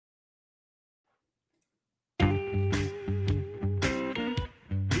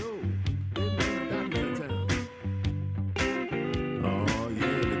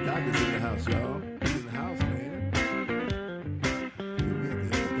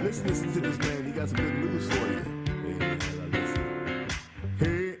let's listen to this man. He got some good news for you.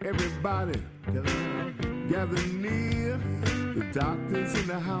 Hey, everybody, gather near. The doctor's in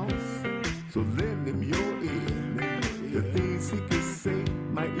the house, so lend him your ear. The things he can say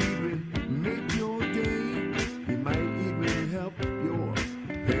might even make your day. He might even help your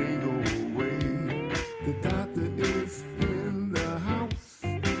pain go away. The doctor is in the house.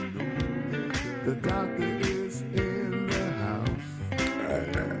 The doctor is in the house.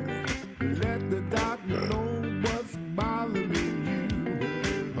 Let the doctor know what's bothering you.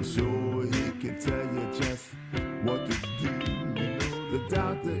 I'm sure he can tell you just what to do. The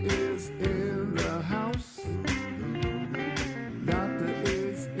doctor is in the house. Doctor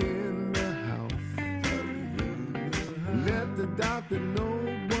is in the house. Let the doctor know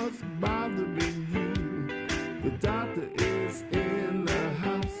what's bothering you. The doctor is in the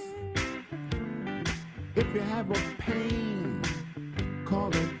house. If you have a pain, call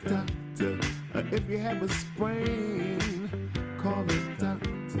a doctor. If you have a sprain, call a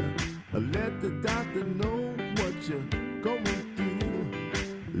doctor. Let the doctor know what you're going through.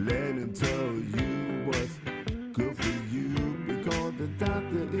 Let him tell you what's good for you, because the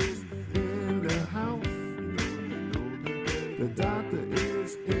doctor is in the house. The doctor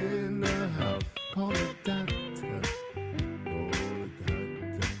is in the house. Call a doctor.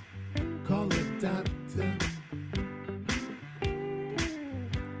 Call a doctor.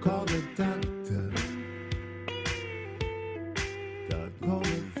 Call a doctor. Call a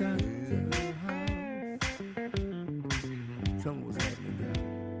doctor. Tell me what's happening there.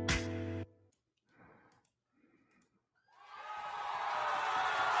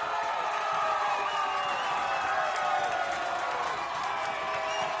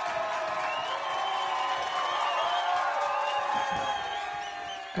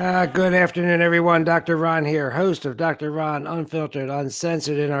 Good afternoon, everyone. Dr. Ron here, host of Dr. Ron Unfiltered,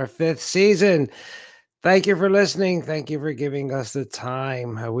 Uncensored in our 5th season. Thank you for listening. Thank you for giving us the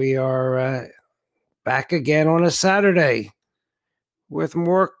time. We are back again on a Saturday with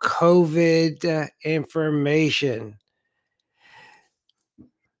more COVID information.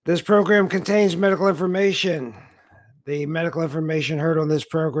 This program contains medical information. The medical information heard on this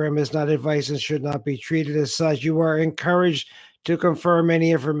program is not advice and should not be treated as such. You are encouraged to confirm any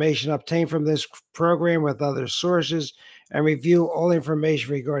information obtained from this program with other sources and review all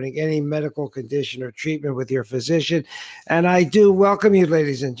information regarding any medical condition or treatment with your physician. And I do welcome you,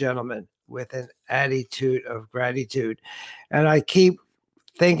 ladies and gentlemen, with an attitude of gratitude. And I keep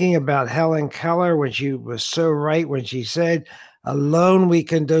thinking about Helen Keller when she was so right when she said, alone we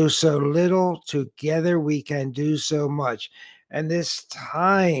can do so little, together we can do so much. And this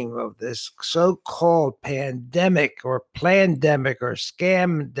time of this so-called pandemic or plandemic or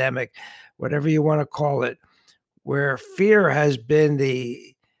scamdemic, whatever you want to call it, where fear has been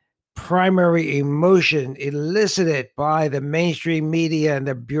the primary emotion elicited by the mainstream media and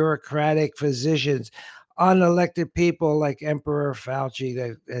the bureaucratic physicians, unelected people like Emperor Fauci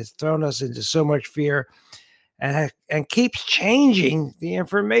that has thrown us into so much fear and keeps changing the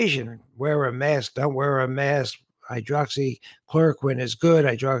information. Wear a mask, don't wear a mask. Hydroxychloroquine is good.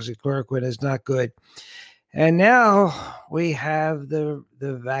 Hydroxychloroquine is not good. And now we have the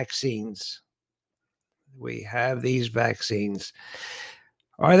vaccines. We have these vaccines.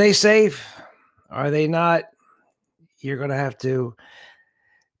 Are they safe? Are they not? You're going to have to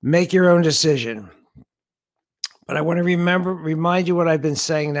make your own decision. But I want to remind you what I've been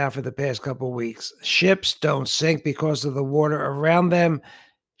saying now for the past couple of weeks. Ships don't sink because of the water around them.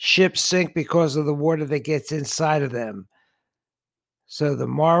 Ships sink because of the water that gets inside of them. So the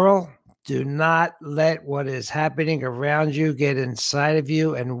moral, do not let what is happening around you get inside of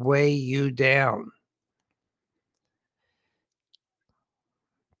you and weigh you down.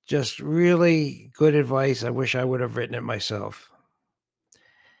 Just really good advice. I wish I would have written it myself.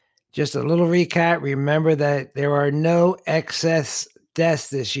 Just a little recap. Remember that there are no excess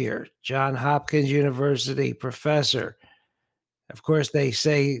deaths this year. Johns Hopkins University professor. Of course, they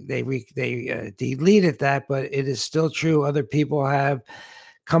say they deleted that, but it is still true. Other people have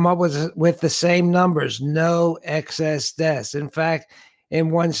come up with the same numbers. No excess deaths. In fact,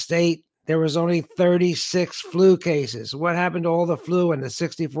 in one state, there was only 36 flu cases. What happened to all the flu and the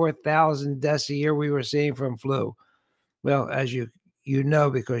 64,000 deaths a year we were seeing from flu? Well, as you know,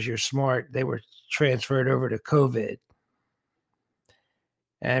 because you're smart, they were transferred over to COVID.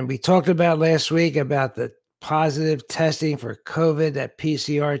 And we talked about last week about the positive testing for COVID, that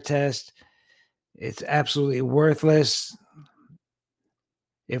PCR test. It's absolutely worthless.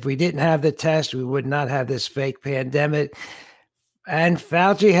 If we didn't have the test, we would not have this fake pandemic. And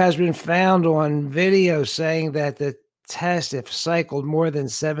Fauci has been found on video saying that the test, if cycled more than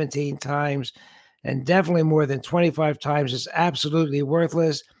 17 times and definitely more than 25 times, is absolutely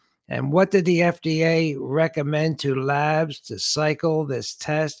worthless. And what did the FDA recommend to labs to cycle this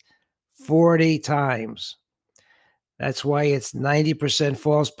test? 40 times. That's why it's 90%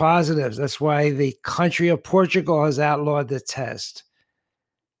 false positives. That's why the country of Portugal has outlawed the test.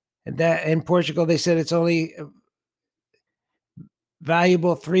 And that in Portugal, they said it's only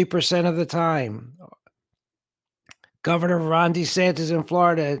valuable 3% of the time. Governor Ron DeSantis in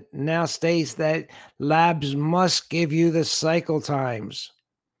Florida now states that labs must give you the cycle times,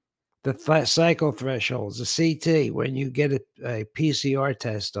 the cycle thresholds, the CT, when you get a PCR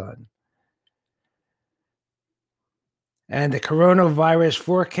test done. And the coronavirus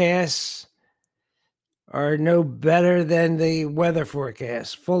forecasts are no better than the weather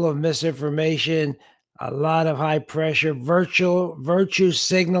forecast, full of misinformation, a lot of high pressure, virtue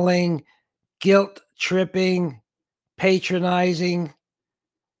signaling, guilt tripping, patronizing,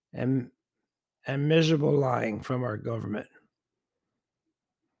 and miserable lying from our government.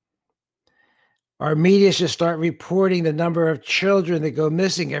 Our media should start reporting the number of children that go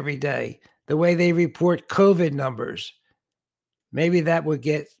missing every day, the way they report COVID numbers. Maybe that would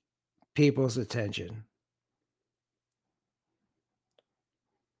get people's attention.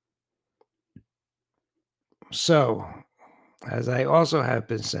 So, as I also have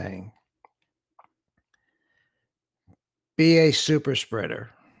been saying, be a super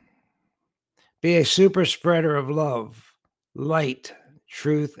spreader. Be a super spreader of love, light,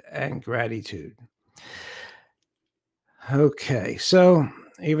 truth, and gratitude. Okay, so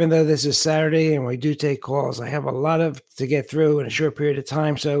even though this is Saturday and we do take calls, I have a lot to get through in a short period of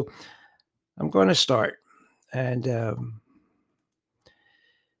time. So I'm going to start. And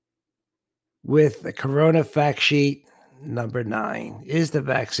with the Corona fact sheet number 9, is the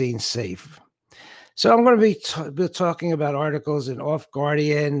vaccine safe? So I'm going to be talking about articles in Off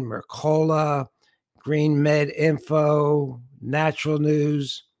Guardian, Mercola, Green Med Info, Natural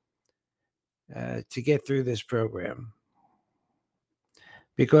News to get through this program.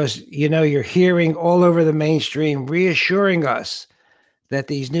 Because, you're hearing all over the mainstream reassuring us that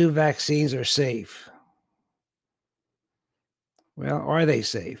these new vaccines are safe. Well, are they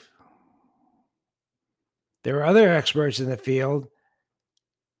safe? There are other experts in the field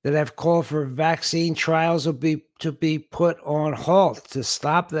that have called for vaccine trials to be put on halt to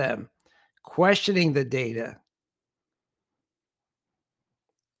stop them, questioning the data.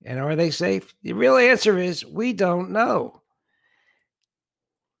 And are they safe? The real answer is we don't know.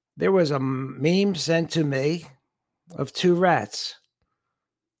 There was a meme sent to me of 2 rats.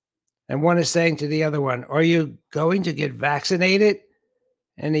 And one is saying to the other one, "Are you going to get vaccinated?"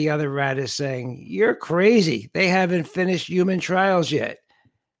 And the other rat is saying, "You're crazy. They haven't finished human trials yet."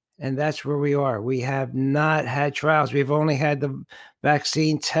 And that's where we are. We have not had trials. We've only had the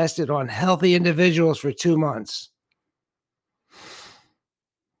vaccine tested on healthy individuals for 2 months.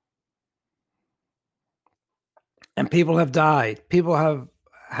 And people have died. People have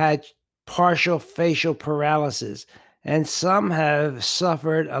had partial facial paralysis. And some have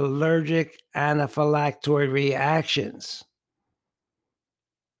suffered allergic anaphylactoid reactions.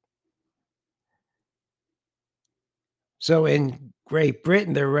 So in Great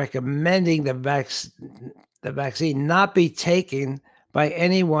Britain, they're recommending the vaccine not be taken by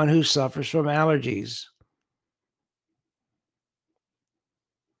anyone who suffers from allergies.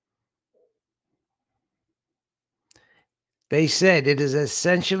 They said it is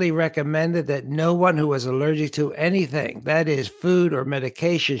essentially recommended that no one who is allergic to anything, that is, food or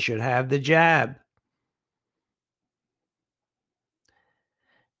medication, should have the jab.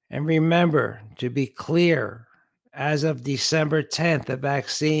 And remember, to be clear, as of December 10th, the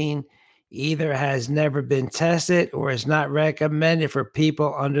vaccine either has never been tested or is not recommended for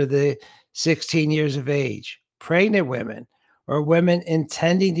people under the 16 years of age, pregnant women, or women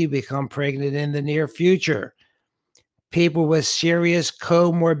intending to become pregnant in the near future, people with serious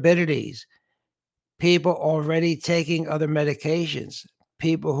comorbidities, people already taking other medications,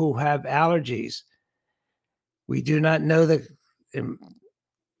 people who have allergies. We do not know the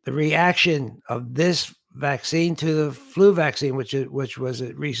reaction of this vaccine to the flu vaccine, which was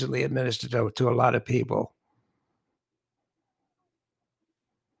recently administered to a lot of people.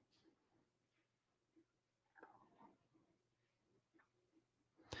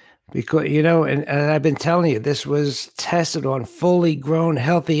 Because, and I've been telling you, this was tested on fully grown,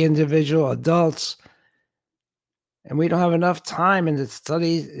 healthy individual adults. And we don't have enough time in the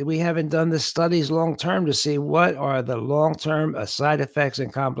studies. We haven't done the studies long-term to see what are the long-term side effects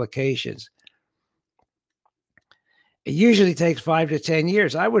and complications. It usually takes 5 to 10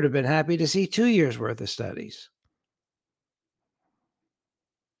 years. I would have been happy to see 2 years worth of studies.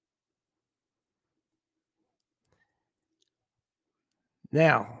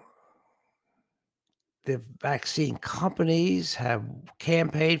 Now, the vaccine companies have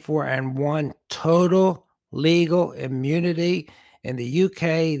campaigned for and won total legal immunity in the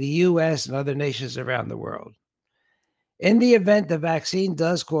UK, the US, and other nations around the world. In the event the vaccine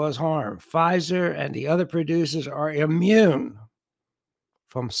does cause harm, Pfizer and the other producers are immune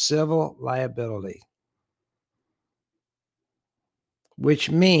from civil liability, which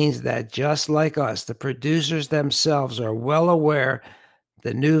means that just like us, the producers themselves are well aware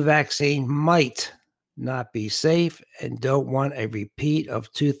the new vaccine might not be safe and don't want a repeat of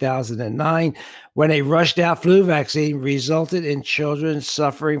 2009 when a rushed out flu vaccine resulted in children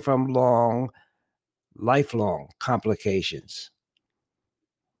suffering from lifelong complications.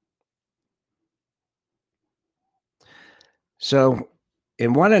 So,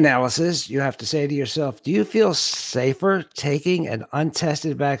 in one analysis, you have to say to yourself, do you feel safer taking an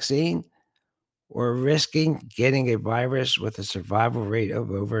untested vaccine or risking getting a virus with a survival rate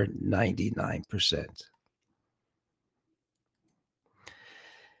of over 99%?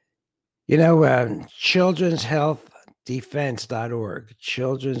 You know, children'shealthdefense.org,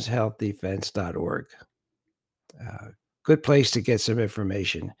 children'shealthdefense.org. Good place to get some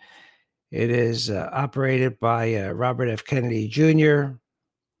information. It is operated by Robert F. Kennedy Jr.,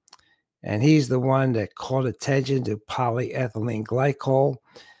 and he's the one that called attention to polyethylene glycol.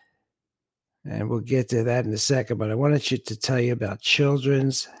 And we'll get to that in a second, but I wanted to tell you about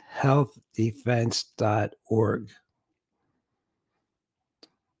children'shealthdefense.org.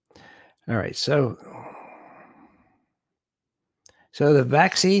 All right, so the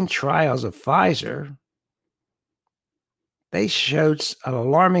vaccine trials of Pfizer, they showed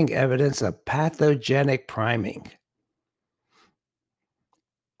alarming evidence of pathogenic priming.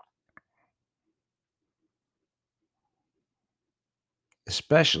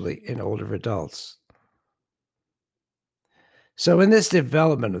 Especially in older adults. So in this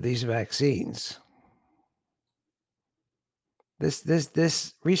development of these vaccines,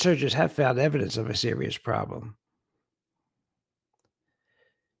 this researchers have found evidence of a serious problem.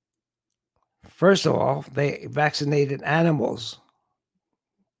 First of all, they vaccinated animals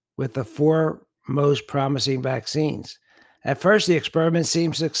with the 4 most promising vaccines. At first, the experiment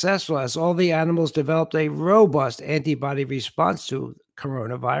seemed successful as all the animals developed a robust antibody response to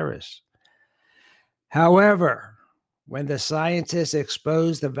coronavirus. However, when the scientists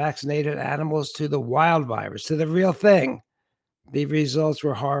exposed the vaccinated animals to the wild virus, to the real thing, the results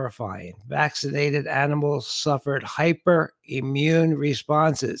were horrifying. Vaccinated animals suffered hyperimmune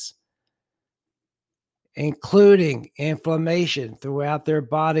responses, including inflammation throughout their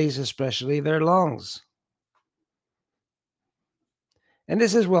bodies, especially their lungs. And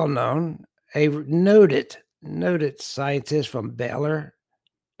this is well known. A noted scientist from Baylor,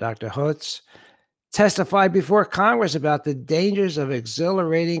 Dr. Hutz, testified before Congress about the dangers of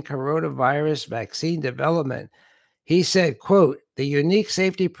exhilarating coronavirus vaccine development. He said, quote, "The unique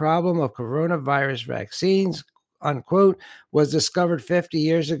safety problem of coronavirus vaccines," unquote, "was discovered 50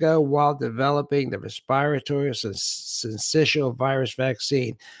 years ago while developing the respiratory syncytial virus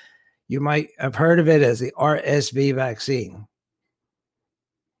vaccine." You might have heard of it as the RSV vaccine,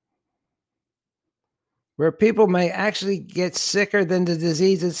 where people may actually get sicker than the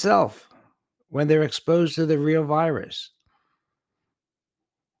disease itself when they're exposed to the real virus.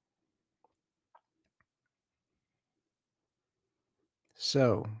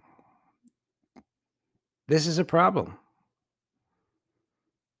 So, this is a problem.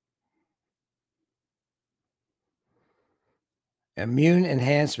 Immune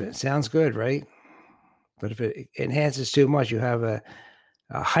enhancement sounds good, right? But if it enhances too much, you have a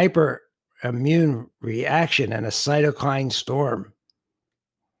hyperimmune reaction and a cytokine storm.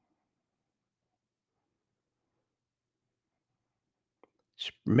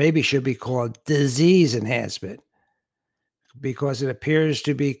 Maybe should be called disease enhancement because it appears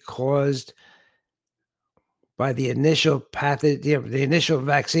to be caused by the initial the initial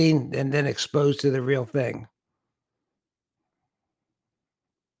vaccine and then exposed to the real thing.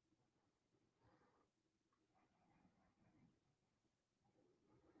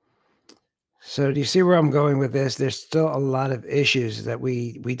 So do you see where I'm going with this? There's still a lot of issues that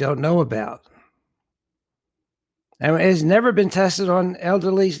we don't know about. And it has never been tested on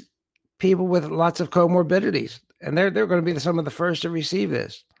elderly people with lots of comorbidities. And they're going to be some of the first to receive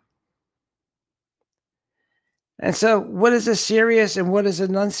this. And so what is a serious and what is a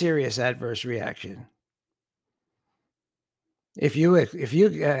non-serious adverse reaction? If you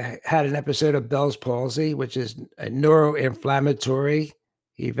had an episode of Bell's palsy, which is a neuroinflammatory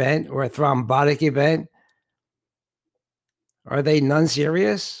event or a thrombotic event, are they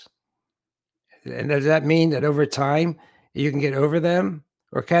non-serious? And does that mean that over time You can get over them,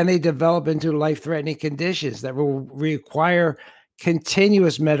 or can they develop into life-threatening conditions that will require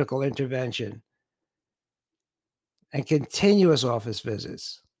continuous medical intervention and continuous office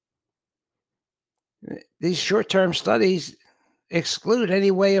visits? These short-term studies exclude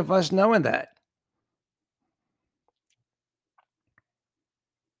any way of us knowing that.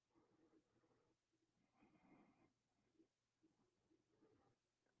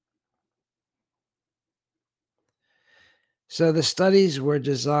 So the studies were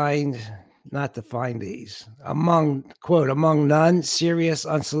designed not to find these. Among, quote, among non-serious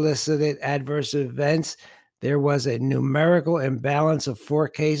unsolicited adverse events, there was a numerical imbalance of 4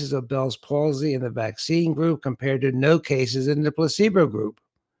 cases of Bell's palsy in the vaccine group compared to no cases in the placebo group.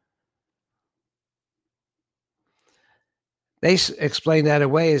 They explained that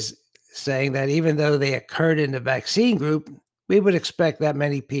away as saying that even though they occurred in the vaccine group, we would expect that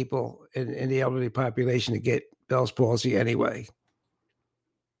many people in the elderly population to get Bell's palsy anyway.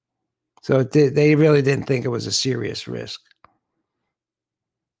 So they really didn't think it was a serious risk.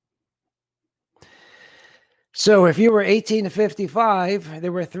 So if you were 18 to 55,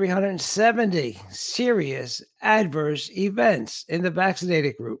 there were 370 serious adverse events in the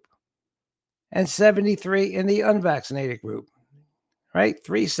vaccinated group and 73 in the unvaccinated group, right?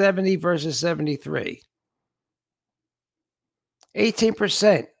 370 versus 73.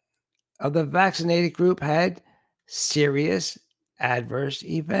 18% of the vaccinated group had serious adverse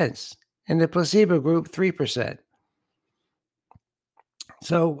events. In the placebo group, 3%.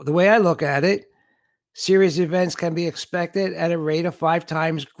 So the way I look at it, serious events can be expected at a rate of 5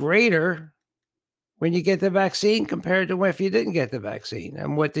 times greater when you get the vaccine compared to if you didn't get the vaccine.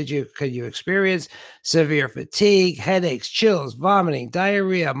 And what could you experience? Severe fatigue, headaches, chills, vomiting,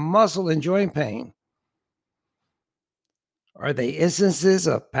 diarrhea, muscle and joint pain. Are they instances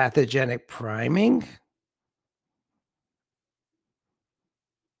of pathogenic priming?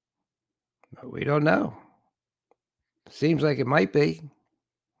 We don't know. Seems like it might be.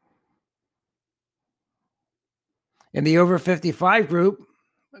 In the over 55 group,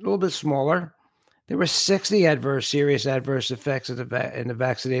 a little bit smaller, there were 60 serious adverse effects in the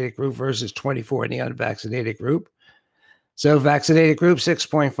vaccinated group versus 24 in the unvaccinated group. So vaccinated group,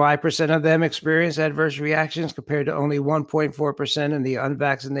 6.5% of them experienced adverse reactions compared to only 1.4% in the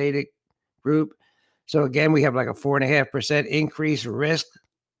unvaccinated group. So again, we have like a 4.5% increased risk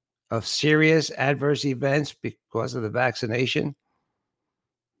of serious adverse events because of the vaccination.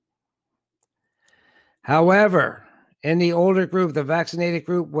 However, in the older group, the vaccinated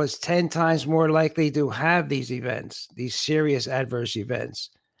group was 10 times more likely to have these events, these serious adverse events,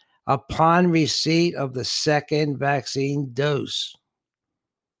 upon receipt of the second vaccine dose,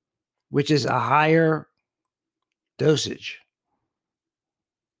 which is a higher dosage.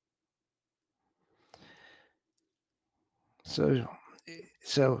 So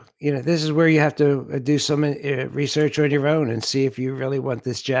this is where you have to do some research on your own and see if you really want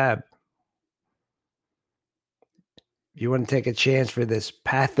this jab. You want to take a chance for this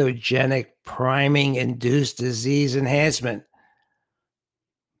pathogenic priming induced disease enhancement.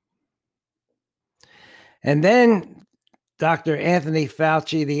 And then Dr. Anthony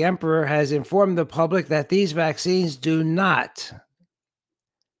Fauci, the emperor, has informed the public that these vaccines do not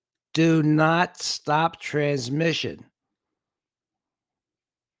stop transmission.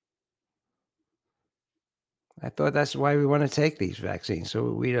 I thought that's why we want to take these vaccines,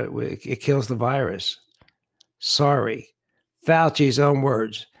 so it kills the virus. Sorry. Fauci's own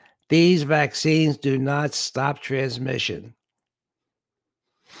words. These vaccines do not stop transmission.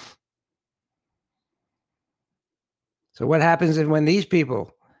 So what happens when these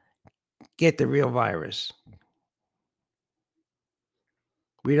people get the real virus?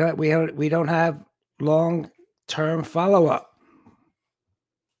 We don't have long-term follow-up.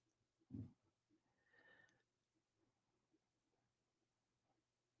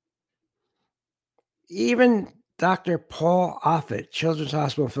 Even Dr. Paul Offit, Children's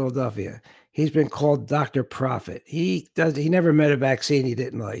Hospital of Philadelphia, he's been called Dr. Prophet. He never met a vaccine he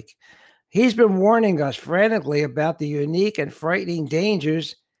didn't like. He's been warning us frantically about the unique and frightening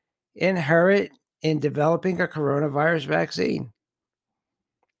dangers inherent in developing a coronavirus vaccine.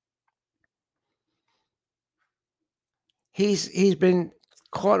 He's been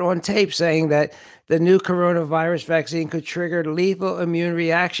caught on tape saying that the new coronavirus vaccine could trigger lethal immune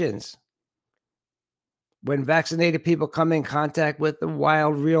reactions when vaccinated people come in contact with the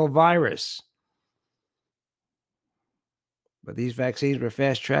wild, real virus. But these vaccines were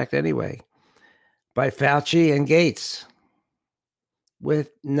fast-tracked anyway by Fauci and Gates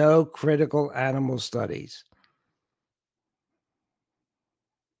with no critical animal studies.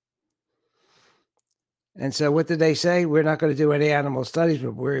 And so what did they say? We're not going to do any animal studies,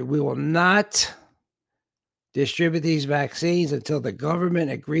 but we will not distribute these vaccines until the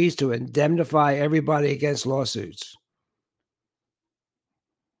government agrees to indemnify everybody against lawsuits.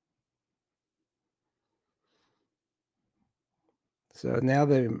 So now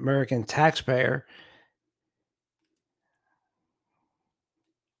the American taxpayer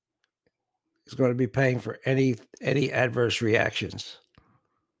is going to be paying for any adverse reactions.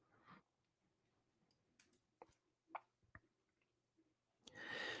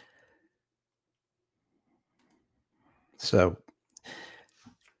 So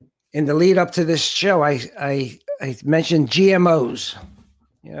in the lead up to this show, I mentioned GMOs.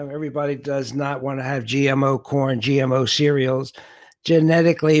 You know, everybody does not want to have GMO corn, GMO cereals,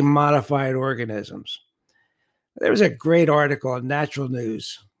 genetically modified organisms. There was a great article on Natural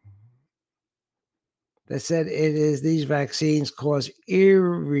News that said these vaccines cause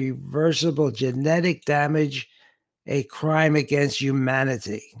irreversible genetic damage, a crime against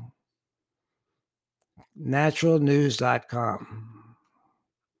humanity. Naturalnews.com.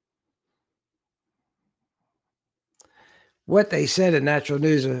 What they said in Natural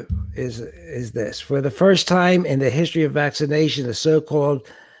News is this: for the first time in the history of vaccination, the so-called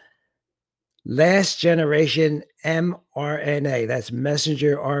last generation mRNA, that's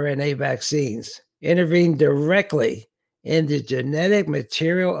messenger RNA vaccines, intervene directly in the genetic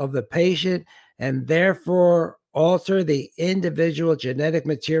material of the patient and therefore alter the individual genetic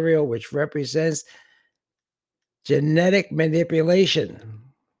material, which represents genetic manipulation,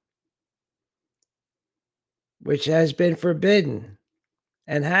 which has been forbidden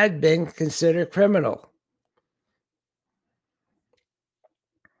and had been considered criminal.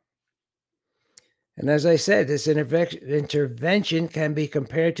 And as I said, this intervention can be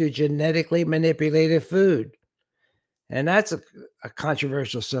compared to genetically manipulated food. And that's a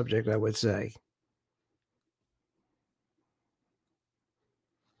controversial subject, I would say.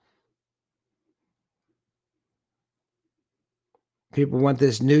 People want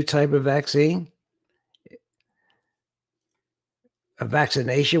this new type of vaccine, a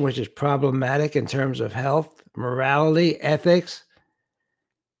vaccination which is problematic in terms of health, morality, ethics,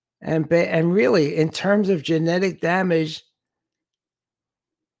 and really in terms of genetic damage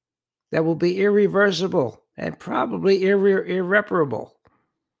that will be irreversible and probably irreparable.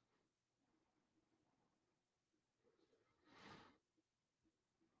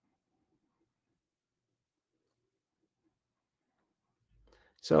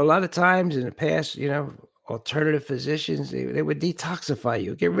 So a lot of times in the past, you know, alternative physicians, they would detoxify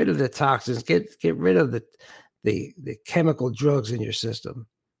you, get rid of the toxins, get rid of the chemical drugs in your system.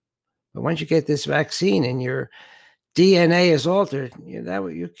 But once you get this vaccine and your DNA is altered,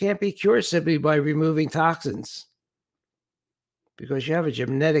 you can't be cured simply by removing toxins because you have a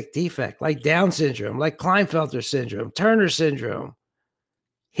genetic defect like Down syndrome, like Klinefelter syndrome, Turner syndrome,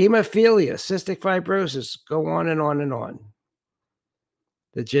 hemophilia, cystic fibrosis, go on and on and on.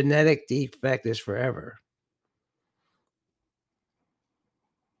 The genetic defect is forever.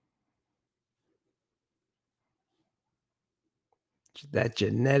 That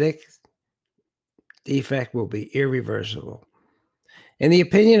genetic defect will be irreversible. In the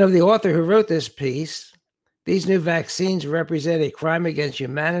opinion of the author who wrote this piece, these new vaccines represent a crime against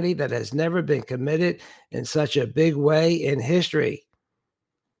humanity that has never been committed in such a big way in history.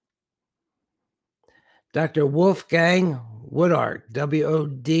 Dr. Wolfgang Wodarg,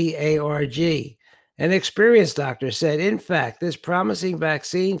 Wodarg, an experienced doctor, said, in fact, this promising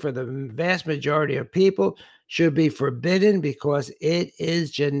vaccine for the vast majority of people should be forbidden because it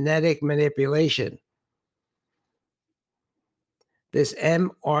is genetic manipulation. This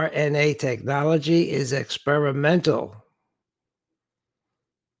mRNA technology is experimental.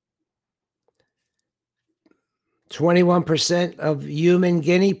 21% of human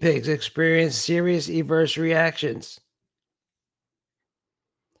guinea pigs experience serious adverse reactions.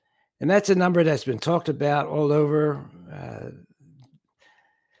 And that's a number that's been talked about all over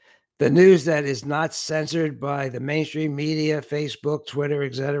the news that is not censored by the mainstream media, Facebook, Twitter,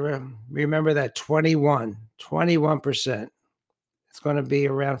 etc. Remember that 21%. It's going to be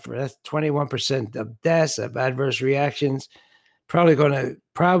around for that's 21% of deaths, of adverse reactions, probably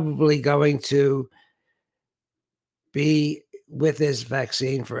going to be with this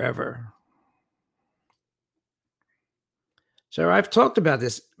vaccine forever. So I've talked about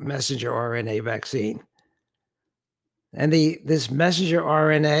this messenger RNA vaccine. And this messenger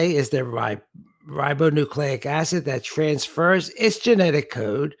RNA is the ribonucleic acid that transfers its genetic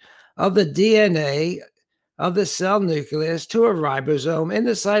code of the DNA of the cell nucleus to a ribosome in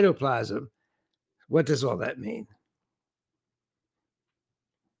the cytoplasm. What does all that mean?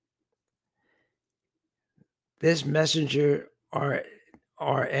 This messenger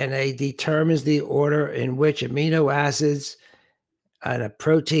RNA determines the order in which amino acids and a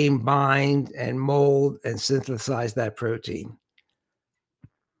protein bind and mold and synthesize that protein.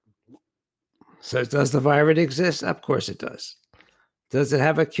 So does the virus exist? Of course it does. Does it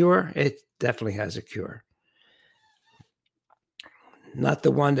have a cure? It definitely has a cure. Not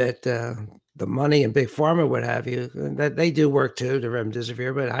the one that the money and big pharma would have you. That they do work too, the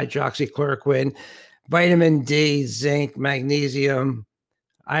remdesivir, but hydroxychloroquine, vitamin D, zinc, magnesium,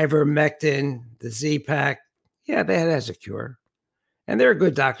 ivermectin, the Z-Pak. Yeah, that has a cure. And there are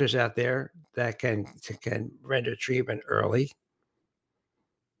good doctors out there that can render treatment early.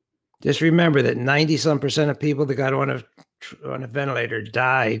 Just remember that 90-some% of people that got on a ventilator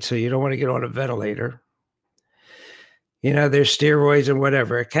died, so you don't want to get on a ventilator. There's steroids and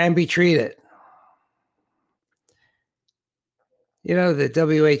whatever. It can be treated.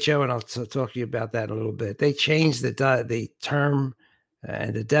 The WHO, and I'll talk to you about that in a little bit, they changed the term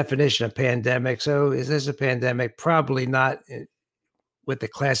and the definition of pandemic. So is this a pandemic? Probably not with the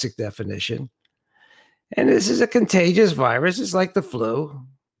classic definition. And this is a contagious virus. It's like the flu.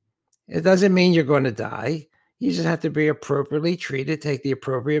 It doesn't mean you're going to die. You just have to be appropriately treated, take the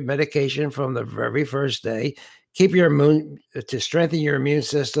appropriate medication from the very first day, keep your to strengthen your immune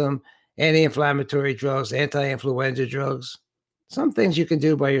system, anti-inflammatory drugs, anti-influenza drugs. Some things you can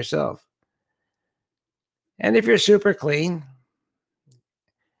do by yourself. And if you're super clean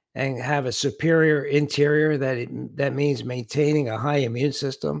and have a superior interior, that means maintaining a high immune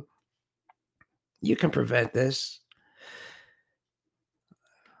system, you can prevent this.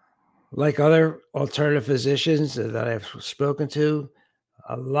 Like other alternative physicians that I've spoken to,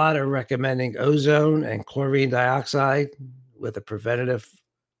 a lot are recommending ozone and chlorine dioxide with a preventative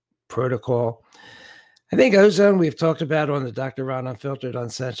protocol. I think ozone we've talked about on the Dr. Ron Unfiltered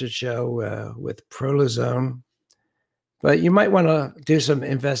Uncensored show with prolozone. But you might want to do some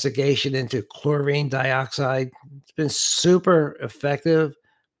investigation into chlorine dioxide. It's been super effective,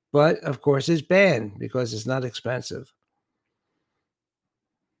 but of course it's banned because it's not expensive.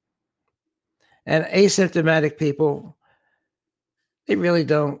 And asymptomatic people, they really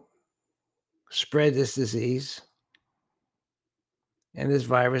don't spread this disease. And this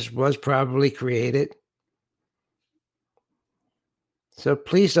virus was probably created. So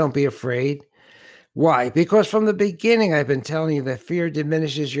please don't be afraid. Why? Because from the beginning, I've been telling you that fear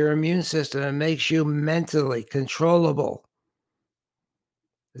diminishes your immune system and makes you mentally controllable.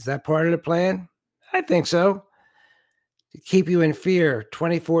 Is that part of the plan? I think so. To keep you in fear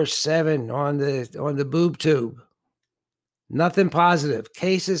 24/7 on the boob tube. Nothing positive.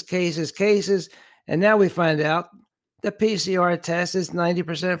 Cases. And now we find out the PCR test is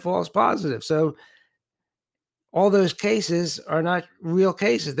 90% false positive. So all those cases are not real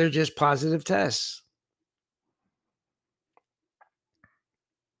cases. They're just positive tests.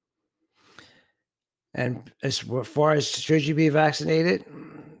 And as far as should you be vaccinated?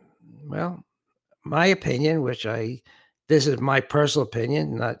 Well, my opinion, this is my personal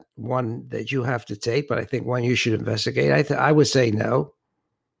opinion, not one that you have to take, but I think one you should investigate. I would say no.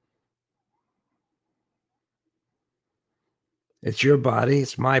 It's your body.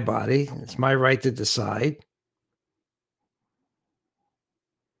 It's my body. It's my right to decide.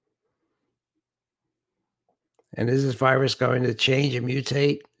 And is this virus going to change and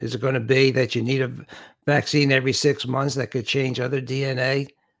mutate? Is it going to be that you need a vaccine every 6 months that could change other DNA?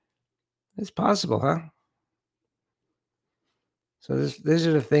 It's possible, huh? So these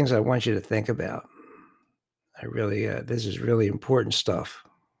are the things I want you to think about. I really, this is really important stuff.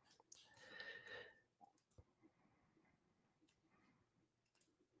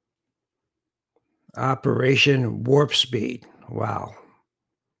 Operation Warp Speed. Wow.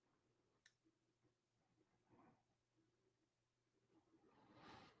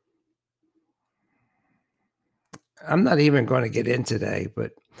 I'm not even going to get in today,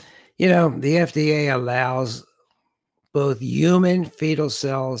 but the FDA allows both human fetal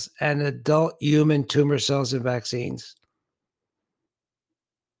cells and adult human tumor cells in vaccines.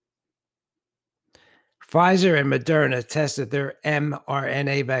 Pfizer and Moderna tested their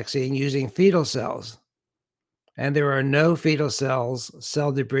mRNA vaccine using fetal cells, and there are no fetal cells,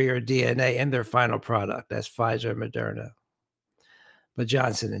 cell debris, or DNA in their final product. That's Pfizer and Moderna. But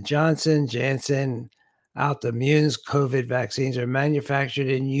Johnson & Johnson, Janssen, Altimmune's COVID vaccines are manufactured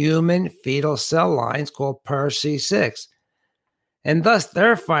in human fetal cell lines called PER-C6, and thus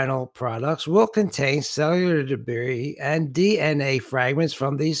their final products will contain cellular debris and DNA fragments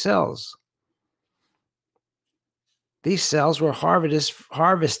from these cells. These cells were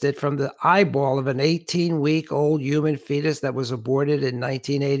harvested from the eyeball of an 18-week-old human fetus that was aborted in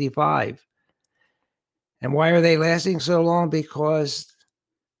 1985. And why are they lasting so long? Because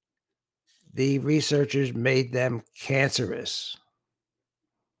the researchers made them cancerous.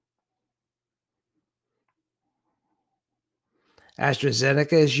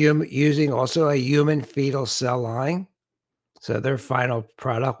 AstraZeneca is using also a human fetal cell line. So their final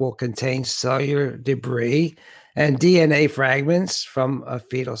product will contain cellular debris and DNA fragments from a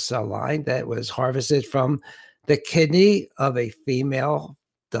fetal cell line that was harvested from the kidney of a female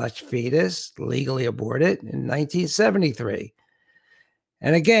Dutch fetus legally aborted in 1973.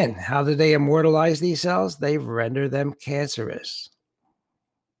 And again, how do they immortalize these cells? They render them cancerous.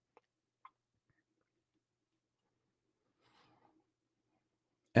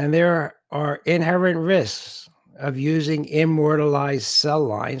 And there are inherent risks of using immortalized cell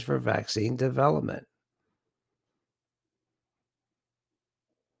lines for vaccine development.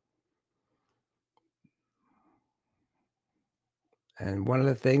 And one of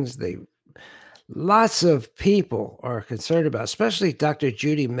the things lots of people are concerned about, especially Dr.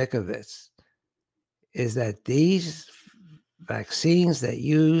 Judy Mikovits, is that these vaccines that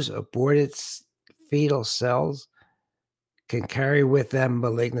use aborted fetal cells can carry with them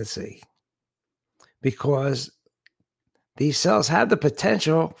malignancy because these cells have the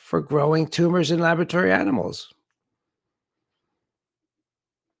potential for growing tumors in laboratory animals.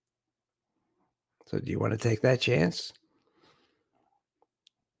 So do you want to take that chance?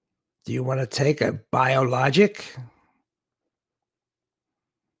 Do you want to take a biologic?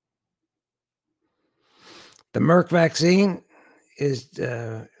 The Merck vaccine is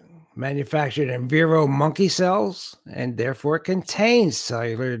manufactured in Vero monkey cells and therefore contains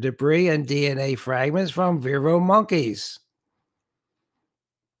cellular debris and DNA fragments from Vero monkeys.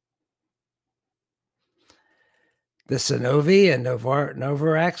 The Sanofi and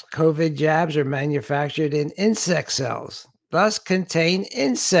Novavax COVID jabs are manufactured in insect cells, thus contain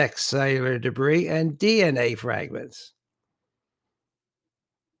insect cellular debris and DNA fragments.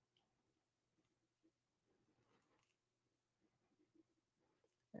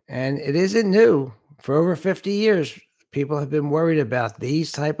 And it isn't new. For over 50 years, people have been worried about these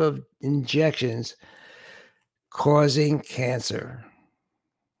type of injections causing cancer.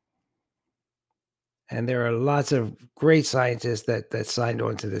 And there are lots of great scientists that signed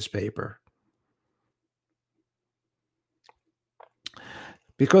on to this paper.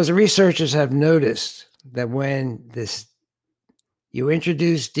 Because the researchers have noticed that when you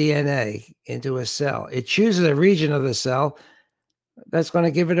introduce DNA into a cell, it chooses a region of the cell that's going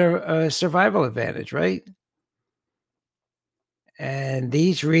to give it a survival advantage, right? And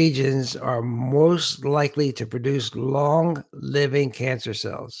these regions are most likely to produce long-living cancer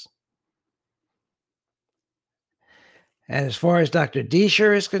cells. And as far as Dr.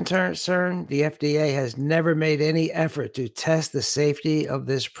 Deesher is concerned, the FDA has never made any effort to test the safety of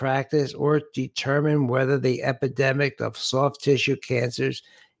this practice or determine whether the epidemic of soft tissue cancers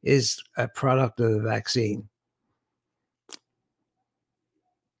is a product of the vaccine.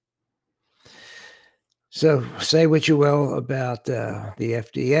 So say what you will about the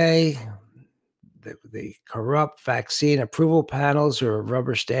FDA, the corrupt vaccine approval panels or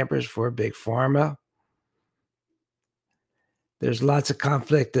rubber stampers for big pharma. There's lots of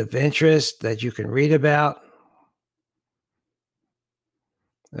conflict of interest that you can read about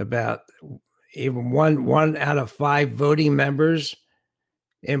even one out of 5 voting members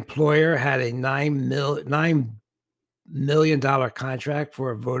employer had a $9 million contract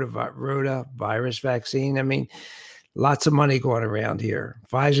for a rotavirus vaccine. I mean, lots of money going around here.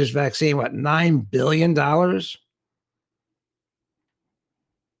 Pfizer's vaccine, what, $9 billion?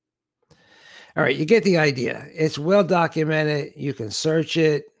 All right, you get the idea. It's well documented. You can search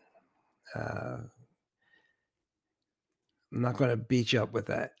it. I'm not going to beat you up with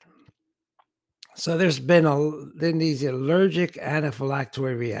that. So there's been these allergic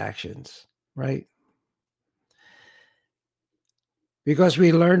anaphylactory reactions, right? Because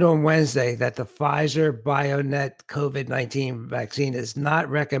we learned on Wednesday that the Pfizer-BioNTech COVID-19 vaccine is not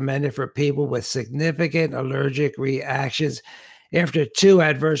recommended for people with significant allergic reactions. After 2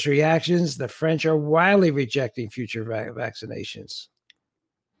 adverse reactions, the French are wildly rejecting future vaccinations.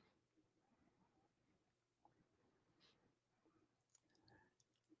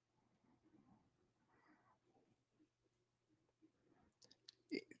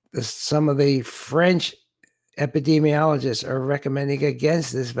 Some of the French epidemiologists are recommending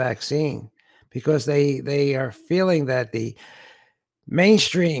against this vaccine because they are feeling that the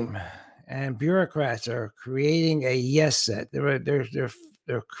mainstream and bureaucrats are creating a yes set.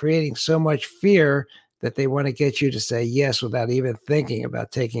 They're creating so much fear that they want to get you to say yes without even thinking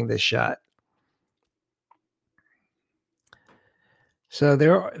about taking the shot. So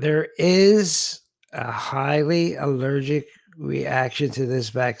there is a highly allergic reaction to this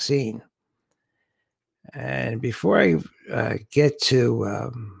vaccine. And before I get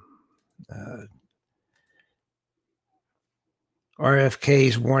to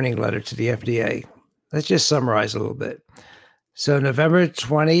RFK's warning letter to the FDA, let's just summarize a little bit. So November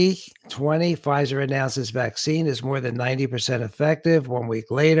 2020, Pfizer announced its vaccine is more than 90% effective. 1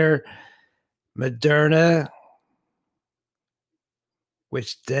 week later, Moderna,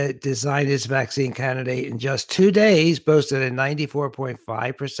 which designed its vaccine candidate in just 2 days, boasted a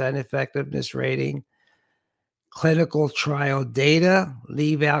 94.5% effectiveness rating. Clinical trial data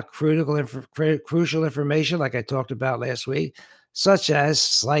leave out crucial information, like I talked about last week, such as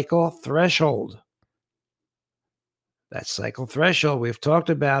cycle threshold. That cycle threshold, we've talked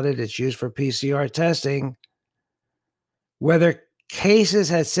about it. It's used for PCR testing. Whether cases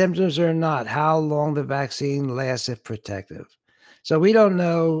had symptoms or not, how long the vaccine lasts if protective. So we don't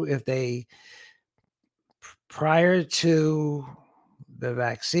know if they, prior to the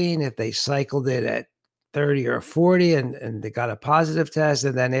vaccine, if they cycled it at 30 or 40 and they got a positive test,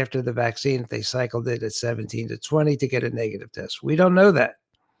 and then after the vaccine, if they cycled it at 17 to 20 to get a negative test. We don't know that.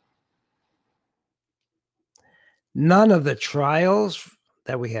 None of the trials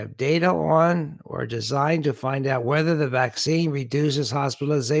that we have data on are designed to find out whether the vaccine reduces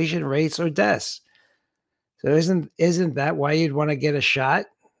hospitalization rates or deaths. So isn't that why you'd want to get a shot?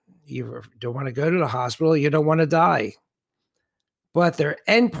 You don't want to go to the hospital. You don't want to die. But their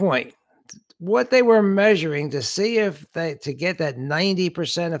endpoint, what they were measuring to see if to get that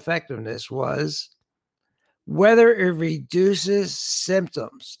 90% effectiveness, was whether it reduces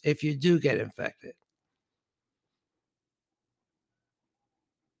symptoms if you do get infected.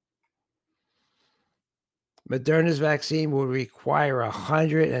 Moderna's vaccine will require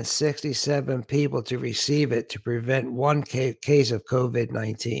 167 people to receive it to prevent one case of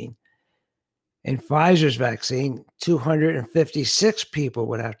COVID-19. In Pfizer's vaccine, 256 people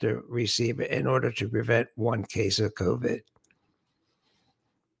would have to receive it in order to prevent one case of COVID.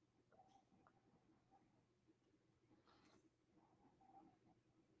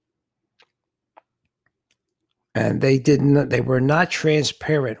 And they were not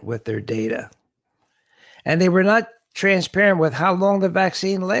transparent with their data. And they were not transparent with how long the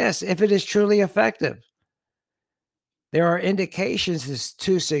vaccine lasts, if it is truly effective. There are indications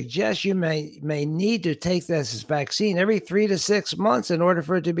to suggest you may need to take this vaccine every 3 to 6 months in order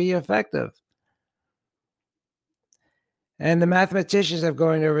for it to be effective. And the mathematicians have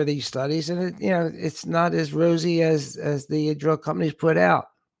gone over these studies, and it's not as rosy as the drug companies put out.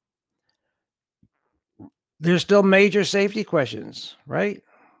 There's still major safety questions, right?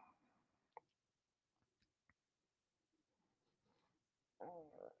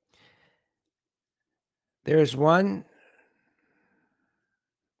 There's one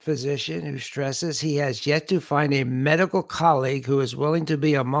physician who stresses he has yet to find a medical colleague who is willing to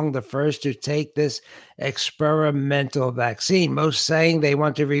be among the first to take this experimental vaccine, most saying they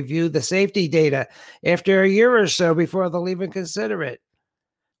want to review the safety data after a year or so before they'll even consider it.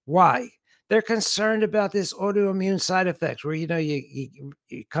 Why? They're concerned about this autoimmune side effects where you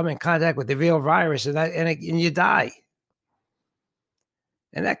come in contact with the real virus and you die.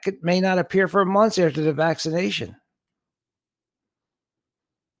 And that may not appear for months after the vaccination.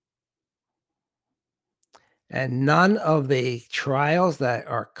 And none of the trials that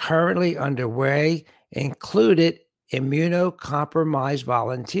are currently underway included immunocompromised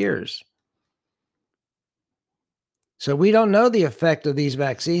volunteers. So we don't know the effect of these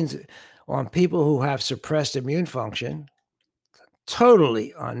vaccines on people who have suppressed immune function.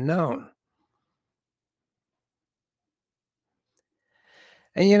 Totally unknown.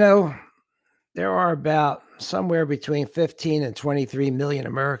 And there are about somewhere between 15 and 23 million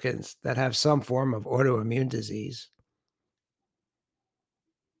Americans that have some form of autoimmune disease.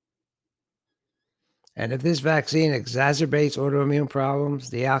 And if this vaccine exacerbates autoimmune problems,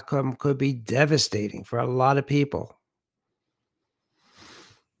 the outcome could be devastating for a lot of people.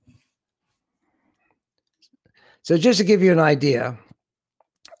 So just to give you an idea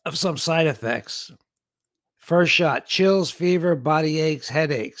of some side effects, first shot, chills, fever, body aches,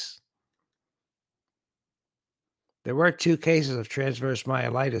 headaches. There were 2 cases of transverse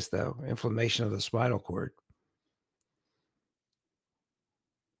myelitis, though, inflammation of the spinal cord.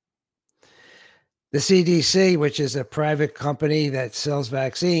 The CDC, which is a private company that sells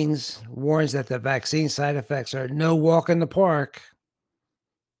vaccines, warns that the vaccine side effects are no walk in the park.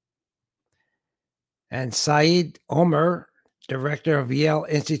 And Saeed Omer, director of Yale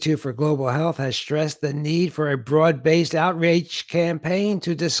Institute for Global Health, has stressed the need for a broad-based outreach campaign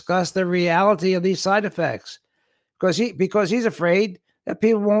to discuss the reality of these side effects. Because he's afraid that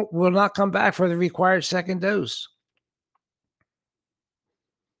people will not come back for the required second dose.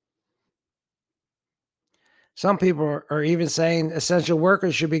 Some people are even saying essential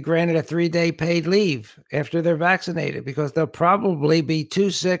workers should be granted a 3-day paid leave after they're vaccinated because they'll probably be too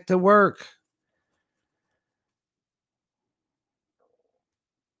sick to work.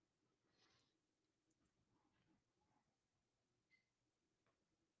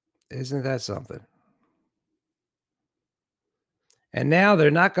 Isn't that something? And now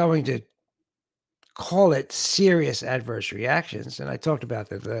they're not going to call it serious adverse reactions. And I talked about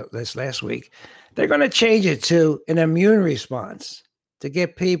this last week. They're going to change it to an immune response to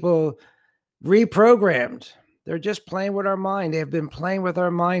get people reprogrammed. They're just playing with our mind. They've been playing with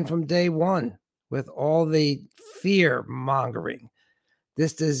our mind from day one with all the fear mongering.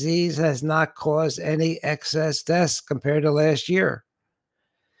 This disease has not caused any excess deaths compared to last year.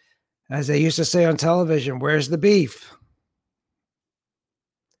 As they used to say on television, where's the beef?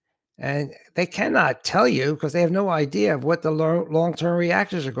 And they cannot tell you because they have no idea of what the long-term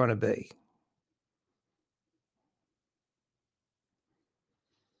reactions are going to be.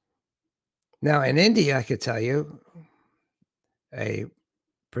 Now, in India, I could tell you, a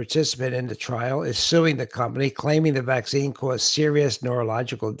participant in the trial is suing the company, claiming the vaccine caused serious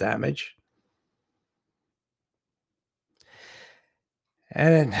neurological damage.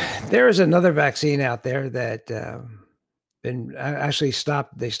 And there is another vaccine out there that been actually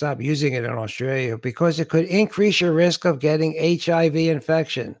stopped. They stopped using it in Australia because it could increase your risk of getting HIV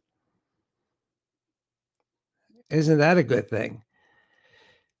infection. Isn't that a good thing?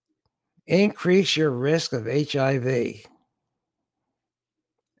 Increase your risk of HIV.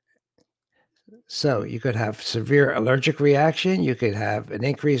 So you could have severe allergic reaction. You could have an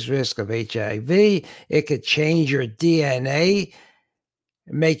increased risk of HIV. It could change your DNA,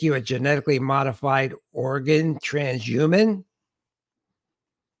 make you a genetically modified organ transhuman.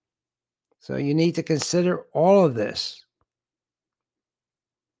 So you need to consider all of this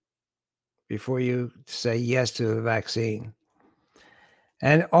before you say yes to the vaccine.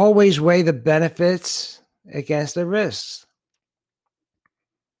 And always weigh the benefits against the risks.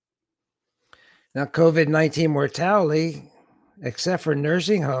 Now, COVID-19 mortality, except for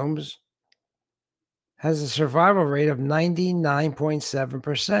nursing homes, has a survival rate of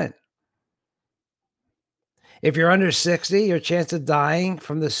 99.7%. If you're under 60, your chance of dying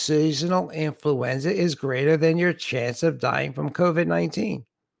from the seasonal influenza is greater than your chance of dying from COVID-19.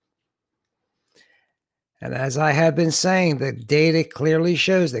 And as I have been saying, the data clearly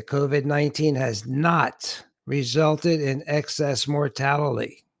shows that COVID-19 has not resulted in excess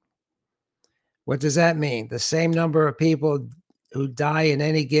mortality. What does that mean? The same number of people who die in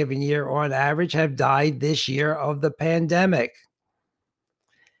any given year on average have died this year of the pandemic.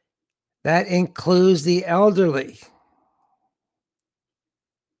 That includes the elderly.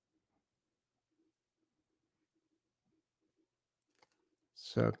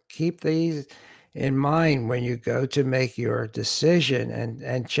 So keep these in mind when you go to make your decision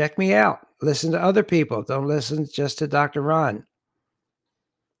and check me out. Listen to other people. Don't listen just to Dr. Ron.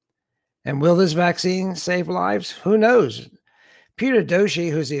 And will this vaccine save lives? Who knows? Peter Doshi,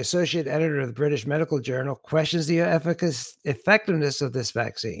 who's the associate editor of the British Medical Journal, questions the effectiveness of this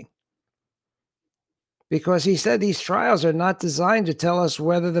vaccine because he said these trials are not designed to tell us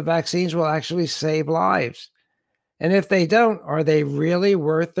whether the vaccines will actually save lives. And if they don't, are they really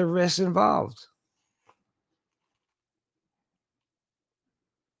worth the risks involved?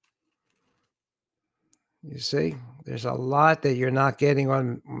 You see, there's a lot that you're not getting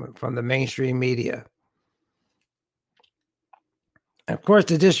from the mainstream media. Of course,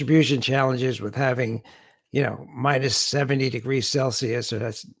 the distribution challenges with having, minus 70 degrees Celsius, so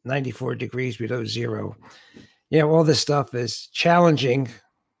that's 94 degrees below zero. All this stuff is challenging.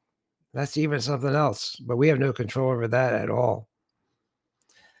 That's even something else, but we have no control over that at all.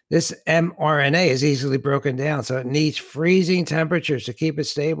 This mRNA is easily broken down, so it needs freezing temperatures to keep it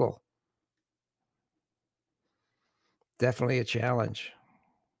stable. Definitely a challenge.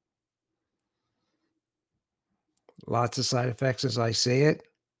 Lots of side effects as I see it.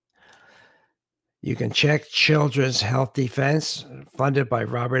 You can check Children's Health Defense, funded by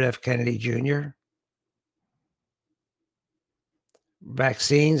Robert F. Kennedy Jr.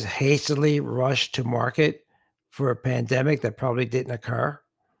 Vaccines hastily rushed to market for a pandemic that probably didn't occur.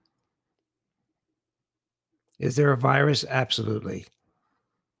 Is there a virus? Absolutely.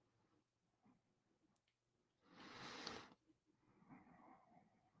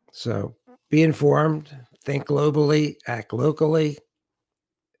 So be informed, think globally, act locally.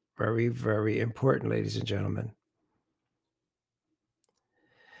 Very, very important, ladies and gentlemen.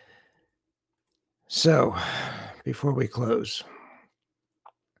 So before we close,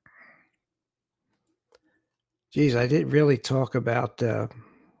 Geez, I didn't really talk about the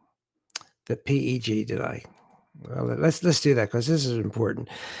PEG, did I? Well, let's do that because this is important.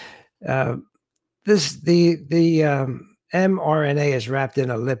 The mRNA is wrapped in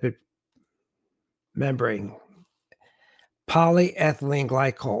a lipid membrane, polyethylene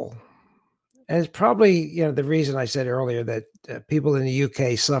glycol. And it's probably, the reason I said earlier that people in the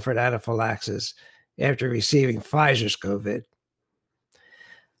UK suffered anaphylaxis after receiving Pfizer's COVID.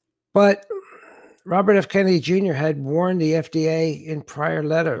 But Robert F. Kennedy Jr. had warned the FDA in prior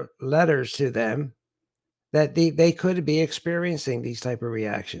letters to them that they could be experiencing these type of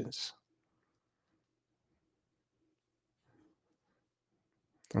reactions.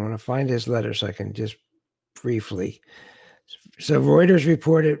 I want to find his letter so I can just briefly. So Reuters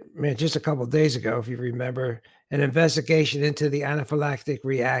reported, just a couple of days ago, if you remember, an investigation into the anaphylactic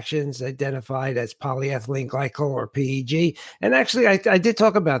reactions identified as polyethylene glycol or PEG. And actually, I did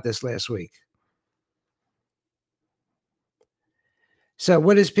talk about this last week. So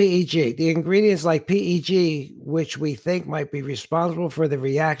what is PEG? The ingredients like PEG, which we think might be responsible for the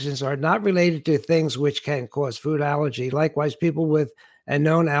reactions, are not related to things which can cause food allergy. Likewise, people with a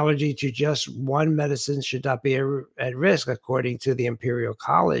known allergy to just one medicine should not be at risk, according to the Imperial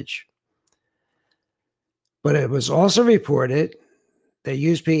College. But it was also reported they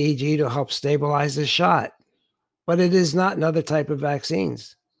use PEG to help stabilize the shot, but it is not another type of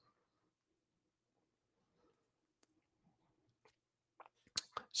vaccines.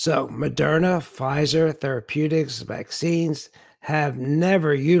 So Moderna, Pfizer, Therapeutics, vaccines have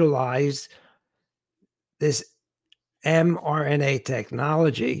never utilized this mRNA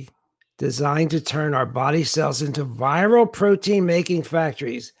technology designed to turn our body cells into viral protein making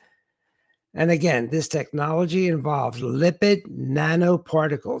factories. And again, this technology involves lipid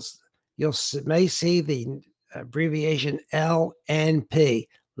nanoparticles. You may see the abbreviation LNP,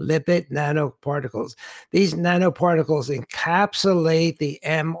 lipid nanoparticles. These nanoparticles encapsulate the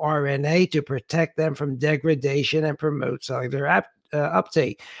mRNA to protect them from degradation and promote cellular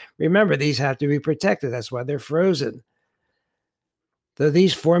uptake. Remember, these have to be protected. That's why they're frozen. So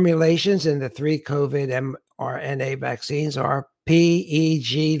these formulations in the 3 COVID mRNA vaccines are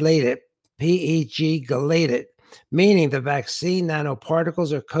PEG-lated, meaning the vaccine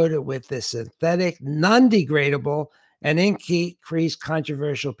nanoparticles are coated with the synthetic, non-degradable, and increased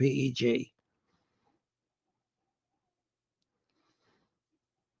controversial PEG.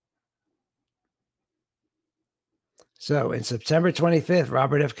 So in September 25th,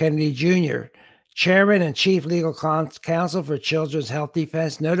 Robert F. Kennedy Jr., Chairman and Chief Legal Counsel for Children's Health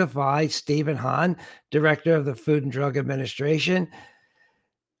Defense, notified Stephen Hahn, Director of the Food and Drug Administration,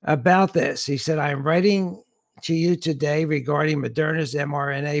 about this. He said, I am writing to you today regarding Moderna's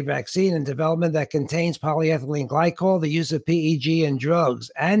mRNA vaccine and development that contains polyethylene glycol. The use of PEG in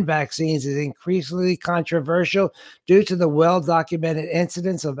drugs and vaccines is increasingly controversial due to the well-documented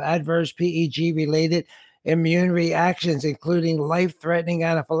incidence of adverse PEG-related immune reactions, including life-threatening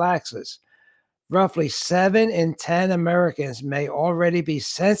anaphylaxis. Roughly 7 in 10 Americans may already be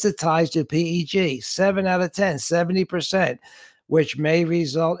sensitized to PEG, 7 out of 10, 70%, which may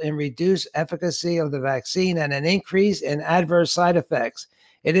result in reduced efficacy of the vaccine and an increase in adverse side effects.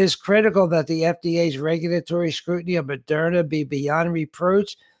 It is critical that the FDA's regulatory scrutiny of Moderna be beyond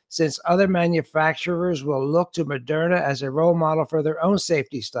reproach, since other manufacturers will look to Moderna as a role model for their own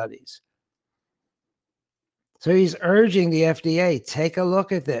safety studies. So he's urging the FDA, take a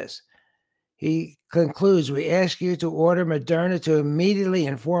look at this. He concludes, we ask you to order Moderna to immediately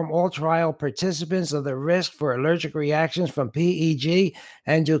inform all trial participants of the risk for allergic reactions from PEG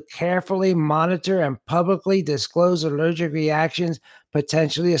and to carefully monitor and publicly disclose allergic reactions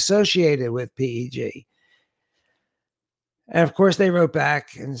potentially associated with PEG. And of course, they wrote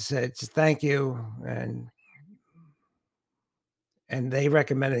back and said, thank you. And they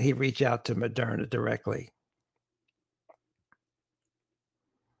recommended he reach out to Moderna directly.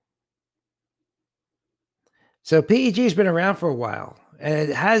 So PEG has been around for a while, and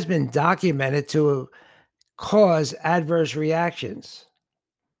it has been documented to cause adverse reactions.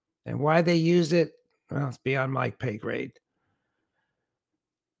 And why they used it, well, it's beyond my pay grade.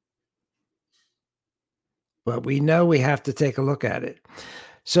 But we know we have to take a look at it.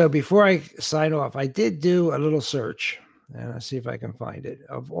 So before I sign off, I did do a little search, and I'll see if I can find it.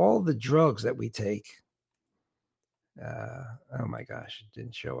 Of all the drugs that we take, oh my gosh, it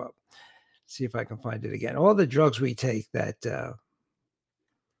didn't show up. See if I can find it again. All the drugs we take that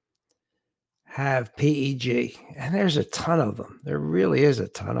have PEG, and there's a ton of them. There really is a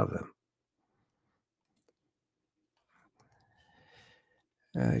ton of them.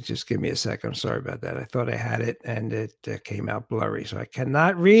 Just give me a second. I'm sorry about that. I thought I had it and it came out blurry, so I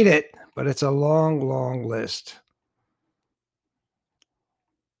cannot read it, but it's a long, long list.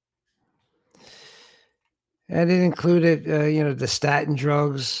 And it included, the statin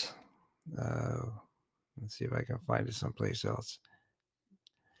drugs. Let's see if I can find it someplace else.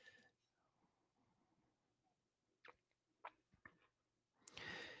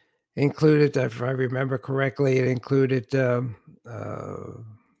 Included, if I remember correctly, it included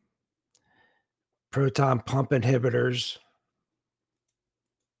proton pump inhibitors.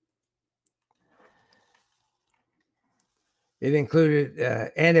 It included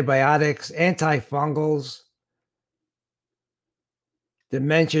antibiotics, antifungals,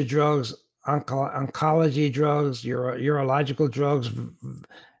 dementia drugs, oncology drugs, urological drugs,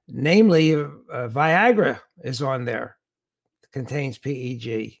 namely Viagra is on there. It contains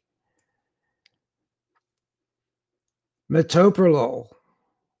PEG. Metoprolol,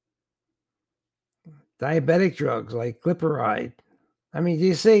 diabetic drugs like glypiride. I mean, do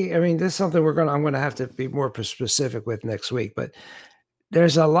you see? I mean, this is something I'm going to have to be more specific with next week, but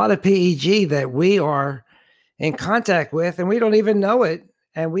there's a lot of PEG that we are in contact with and we don't even know it.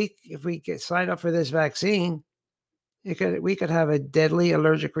 And if we get signed up for this vaccine, we could have a deadly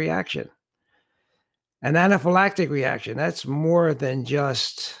allergic reaction, an anaphylactic reaction. That's more than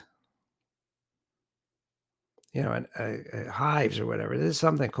just, hives or whatever. This is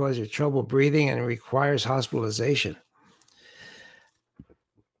something that causes you trouble breathing and requires hospitalization.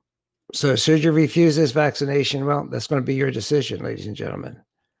 So should you refuse this vaccination? Well, that's going to be your decision, ladies and gentlemen.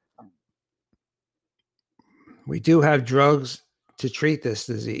 We do have drugs to treat this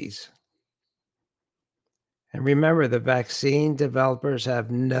disease. And remember, the vaccine developers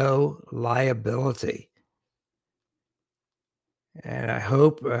have no liability. And I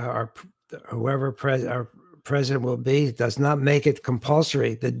hope our president will be does not make it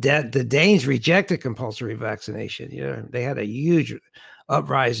compulsory. The Danes rejected compulsory vaccination. They had a huge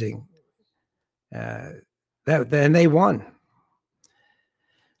uprising. Then they won.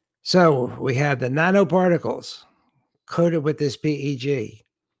 So we have the nanoparticles coated with this PEG.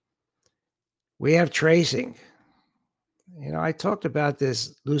 We have tracing. I talked about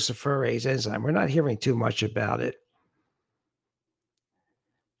this luciferase enzyme. We're not hearing too much about it.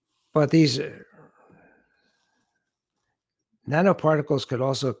 But these nanoparticles could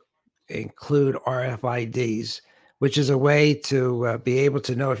also include RFIDs, which is a way to be able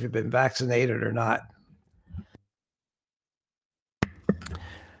to know if you've been vaccinated or not.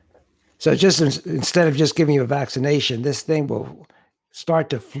 So just instead of just giving you a vaccination, this thing will start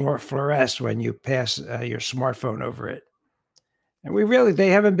to fluoresce when you pass your smartphone over it. And they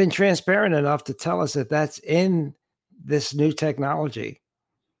haven't been transparent enough to tell us that that's in this new technology.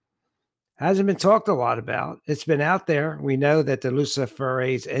 Hasn't been talked a lot about. It's been out there. We know that the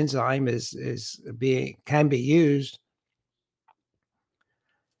luciferase enzyme can be used.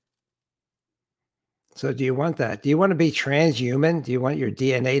 So do you want that? Do you want to be transhuman? Do you want your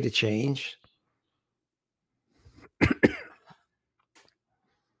DNA to change?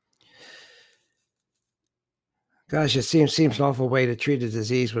 Gosh, it seems an awful way to treat a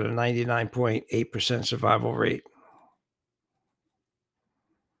disease with a 99.8% survival rate.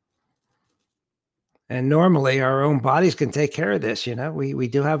 And normally our own bodies can take care of this. We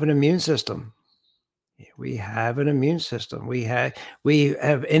do have an immune system. We have an immune system. We have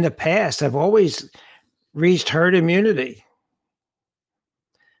in the past have always reached herd immunity.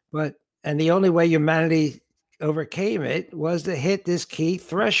 And the only way humanity overcame it was to hit this key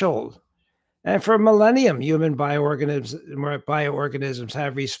threshold. And for a millennium, human bioorganisms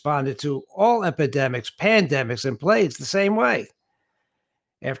have responded to all epidemics, pandemics, and plagues the same way.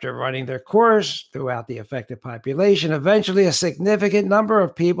 After running their course throughout the affected population, eventually a significant number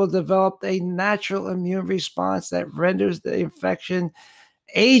of people developed a natural immune response that renders the infection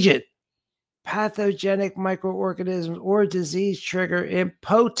agent, pathogenic microorganisms, or disease trigger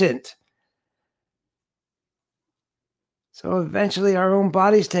impotent. So eventually our own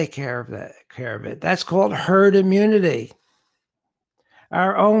bodies take care of it. That's called herd immunity.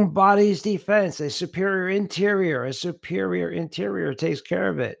 Our own body's defense, a superior interior takes care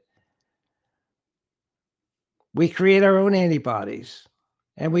of it. We create our own antibodies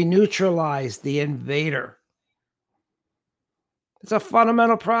and we neutralize the invader. It's a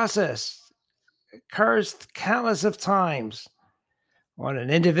fundamental process. It occurs countless of times on an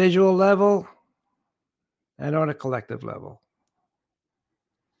individual level and on a collective level.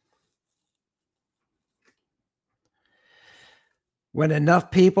 When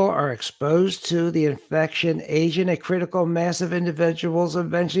enough people are exposed to the infection agent, a critical mass of individuals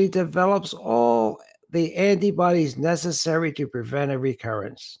eventually develops all the antibodies necessary to prevent a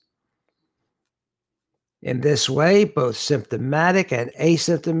recurrence. In this way, both symptomatic and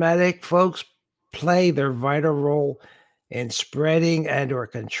asymptomatic folks play their vital role in spreading and or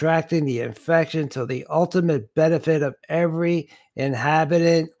contracting the infection to the ultimate benefit of every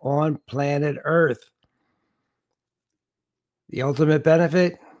inhabitant on planet Earth. The ultimate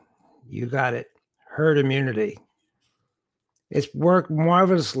benefit? You got it. Herd immunity. It's worked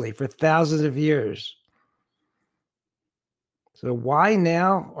marvelously for thousands of years. So why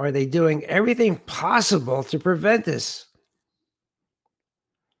now are they doing everything possible to prevent this?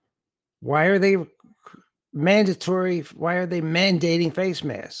 Why are they mandatory? Why are they mandating face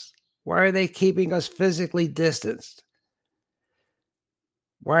masks? Why are they keeping us physically distanced?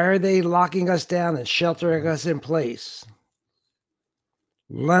 Why are they locking us down and sheltering us in place?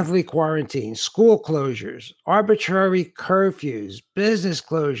 Monthly quarantine, school closures, arbitrary curfews, business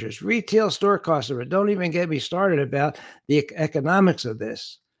closures, retail store customers. Don't even get me started about the economics of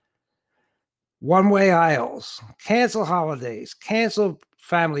this. One-way aisles, cancel holidays, cancel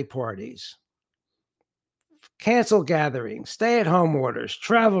family parties, cancel gatherings, stay-at-home orders,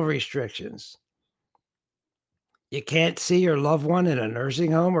 travel restrictions. You can't see your loved one in a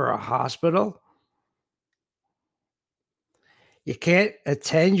nursing home or a hospital. You can't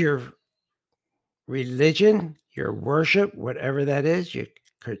attend your religion, your worship, whatever that is, your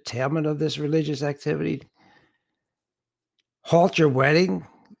curtailment of this religious activity. Halt your wedding.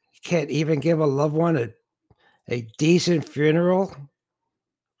 You can't even give a loved one a decent funeral.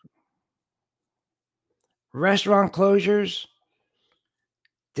 Restaurant closures,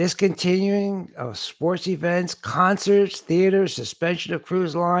 discontinuing of sports events, concerts, theaters, suspension of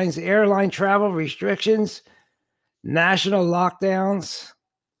cruise lines, airline travel restrictions, national lockdowns.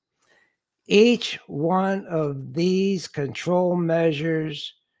 Each one of these control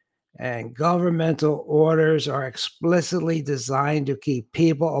measures and governmental orders are explicitly designed to keep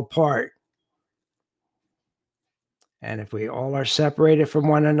people apart. And if we all are separated from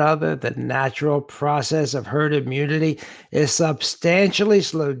one another, the natural process of herd immunity is substantially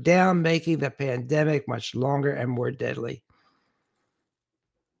slowed down, making the pandemic much longer and more deadly.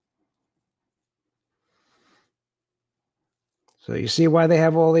 So you see why they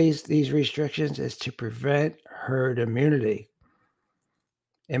have all these restrictions is to prevent herd immunity,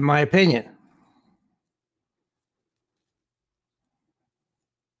 in my opinion.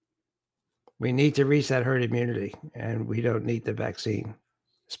 We need to reach that herd immunity, and we don't need the vaccine,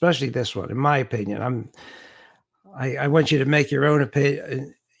 especially this one, in my opinion. I want you to make your own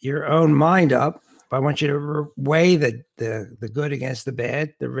opinion, your own mind up. I want you to weigh the good against the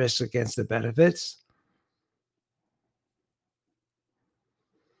bad, the risks against the benefits.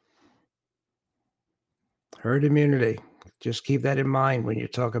 Herd immunity. Just keep that in mind when you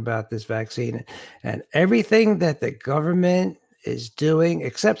talk about this vaccine and everything that the government is doing,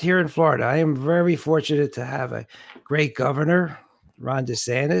 except here in Florida. I am very fortunate to have a great governor, Ron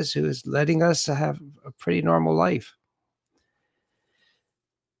DeSantis, who is letting us have a pretty normal life.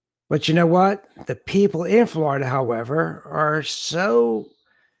 But you know what? The people in Florida, however, are so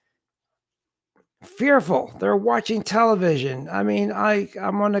fearful. They're watching television. I mean,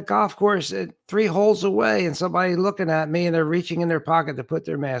 I'm on a golf course at 3 holes away and somebody looking at me and they're reaching in their pocket to put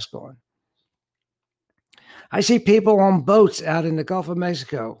their mask on. I see people on boats out in the Gulf of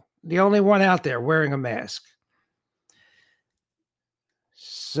Mexico, the only one out there wearing a mask.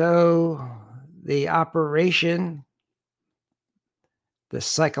 So the operation, the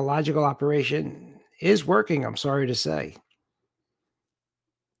psychological operation is working, I'm sorry to say.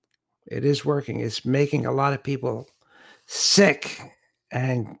 It is working. It's making a lot of people sick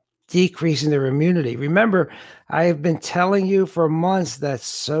and decreasing their immunity. Remember, I have been telling you for months that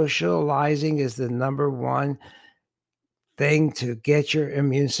socializing is the number one thing to get your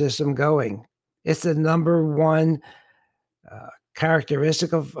immune system going. It's the number one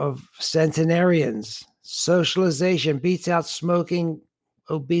characteristic of centenarians. Socialization beats out smoking,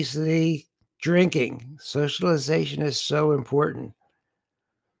 obesity, drinking. Socialization is so important.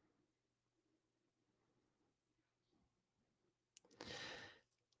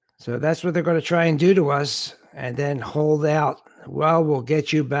 So that's what they're going to try and do to us and then hold out. Well, we'll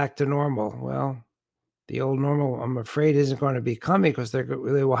get you back to normal. Well, the old normal, I'm afraid, isn't going to be coming because they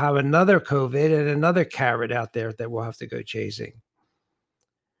will have another COVID and another carrot out there that we'll have to go chasing.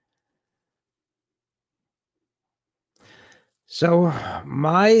 So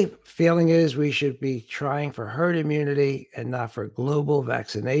my feeling is we should be trying for herd immunity and not for global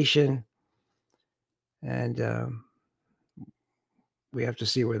vaccination. And we have to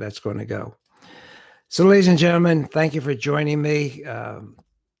see where that's going to go. So, ladies and gentlemen, thank you for joining me.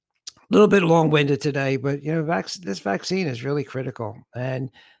 little bit long-winded today, but this vaccine is really critical, and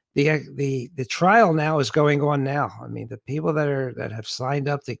the trial now is going on now. I mean, the people that have signed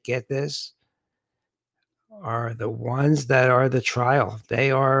up to get this are the ones that are the trial.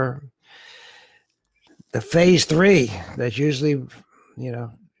 They are the phase 3. That's usually,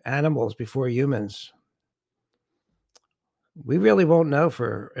 animals before humans. We really won't know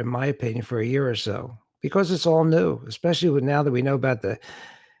in my opinion, for a year or so, because it's all new, especially now that we know about the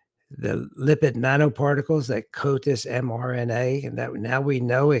lipid nanoparticles that coat this mRNA, and that now we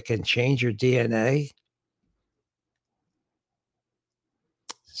know it can change your DNA.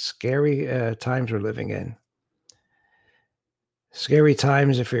 Scary times we're living in. Scary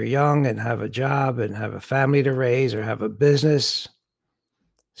times if you're young and have a job and have a family to raise or have a business,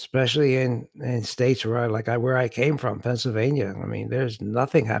 especially in states where I came from, Pennsylvania. I mean, there's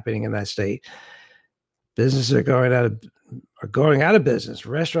nothing happening in that state. Businesses are going out of business,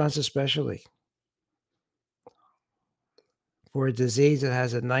 restaurants especially, for a disease that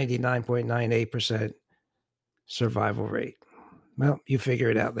has a 99.98% survival rate. Well, you figure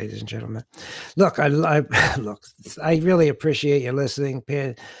it out, ladies and gentlemen. Look, I really appreciate you listening.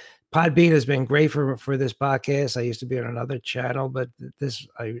 Podbean has been great for this podcast. I used to be on another channel, but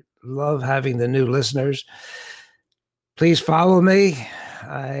I love having the new listeners. Please follow me.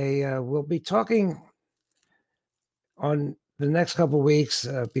 I will be talking on the next couple of weeks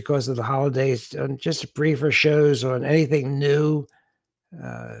because of the holidays, just briefer shows on anything new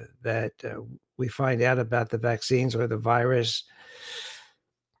that we find out about the vaccines or the virus.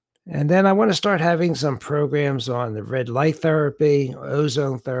 And then I want to start having some programs on the red light therapy,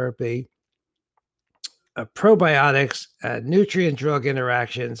 ozone therapy, probiotics, nutrient drug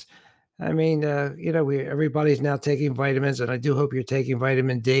interactions. I mean, everybody's now taking vitamins, and I do hope you're taking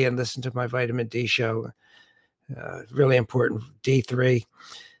vitamin D and listen to my vitamin D show. Really important, D3.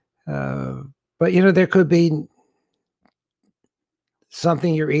 But there could be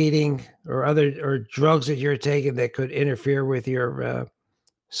something you're eating or drugs that you're taking that could interfere with your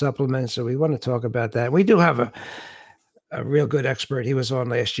supplements. So we want to talk about that. We do have a real good expert. He was on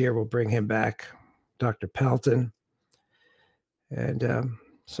last year. We'll bring him back, Dr. Pelton. And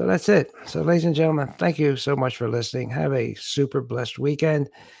so that's it. So, ladies and gentlemen, thank you so much for listening. Have a super blessed weekend.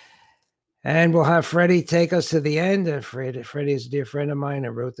 And we'll have Freddie take us to the end. And Freddie is a dear friend of mine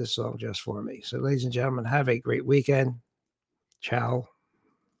and wrote this song just for me. So, ladies and gentlemen, have a great weekend. Ciao.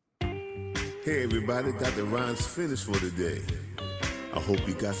 Hey, everybody. Dr. Ron's finished for today. I hope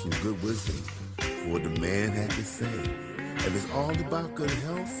you got some good wisdom for what the man had to say. If it's all about good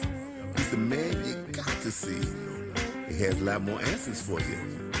health, he's the man you got to see. He has a lot more answers for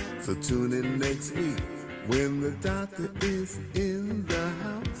you. So tune in next week when the doctor is in the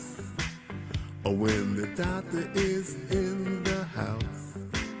house. Or when the doctor is in the house.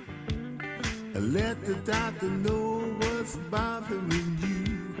 And let the doctor know what's bothering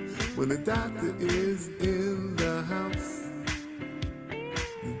you. When the doctor is in the house.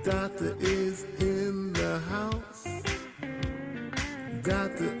 The doctor is in the house.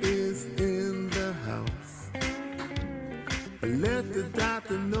 Doctor is in the house. Let the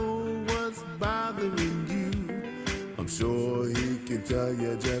doctor know what's bothering you. I'm sure he can tell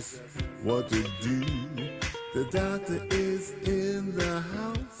you just what to do. The doctor is in the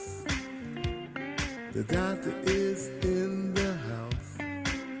house. The doctor is in the house.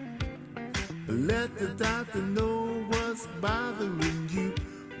 Let the doctor know what's bothering you.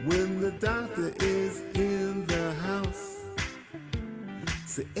 When the doctor is in the house.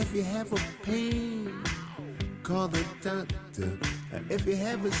 So if you have a pain, call the doctor. If you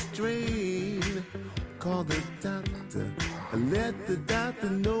have a strain, call the doctor. Let the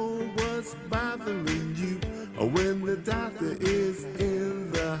doctor know what's bothering you. When the doctor is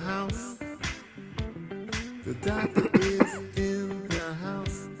in the house. The doctor is in the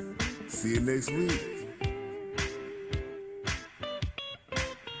house. See you next week.